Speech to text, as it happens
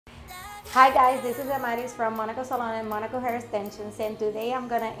Hi guys, this is Amaris from Monaco Salon and Monaco Hair Extensions, and today I'm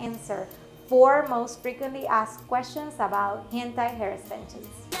gonna answer 4 most frequently asked questions about hand-tied hair extensions.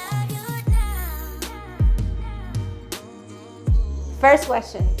 First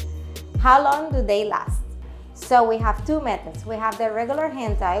question, how long do they last? So we have 2 methods. We have the regular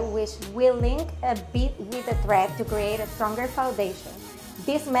hand tie, which will link a bead with a thread to create a stronger foundation.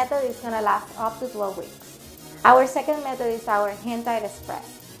 This method is gonna last up to 12 weeks. Our second method is our hand tie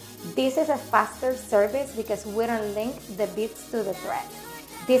express. This is a faster service because we don't link the beads to the thread.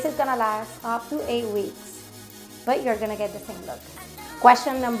 This is gonna last up to 8 weeks, but you're gonna get the same look.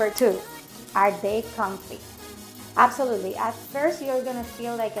 Question number 2, are they comfy? Absolutely. At first, you're gonna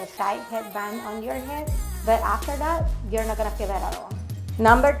feel like a tight headband on your head, but after that, you're not gonna feel it at all.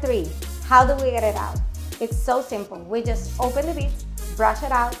 Number 3, how do we get it out? It's so simple. We just open the beads, brush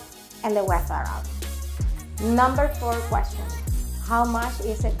it out, and the wefts are out. Number 4 question, how much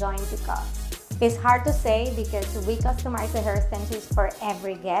is it going to cost? It's hard to say because we customize the hair extensions for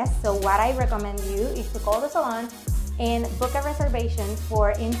every guest. So what I recommend you is to call the salon and book a reservation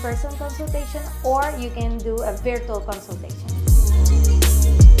for in-person consultation, or you can do a virtual consultation.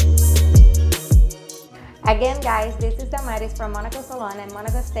 Again guys, this is Damaris from Monaco Salon and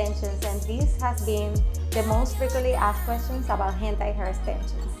Monaco Extensions, and this has been the most frequently asked questions about hand-tied hair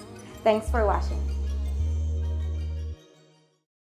extensions. Thanks for watching.